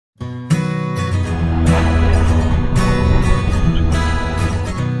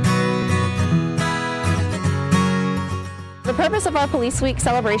purpose of our Police Week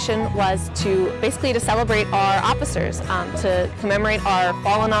celebration was basically to celebrate our officers, to commemorate our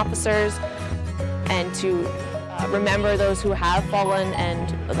fallen officers, and to remember those who have fallen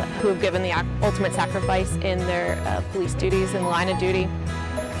and who have given the ultimate sacrifice in their police duties, in the line of duty.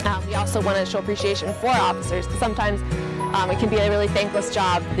 We also want to show appreciation for our officers. Sometimes it can be a really thankless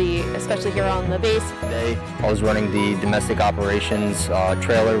job, especially here on the base. Today I was running the domestic operations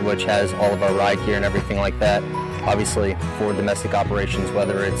trailer, which has all of our riot gear and everything like that. Obviously for domestic operations,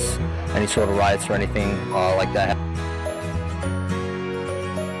 whether it's any sort of riots or anything like that.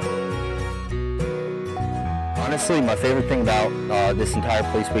 Honestly, my favorite thing about this entire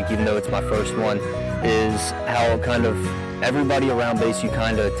police week, even though it's my first one, is how kind of everybody around base, you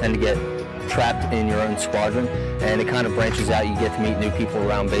kind of tend to get trapped in your own squadron, and it kind of branches out. You get to meet new people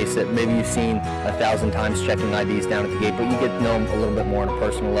around base that maybe you've seen 1,000 times checking IDs down at the gate, but you get to know them a little bit more on a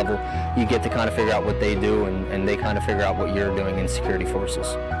personal level. You get to kind of figure out what they do, and they kind of figure out what you're doing in security forces.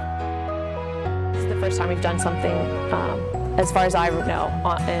 This is the first time we've done something, as far as I know,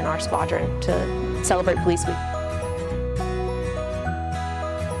 in our squadron to celebrate Police Week.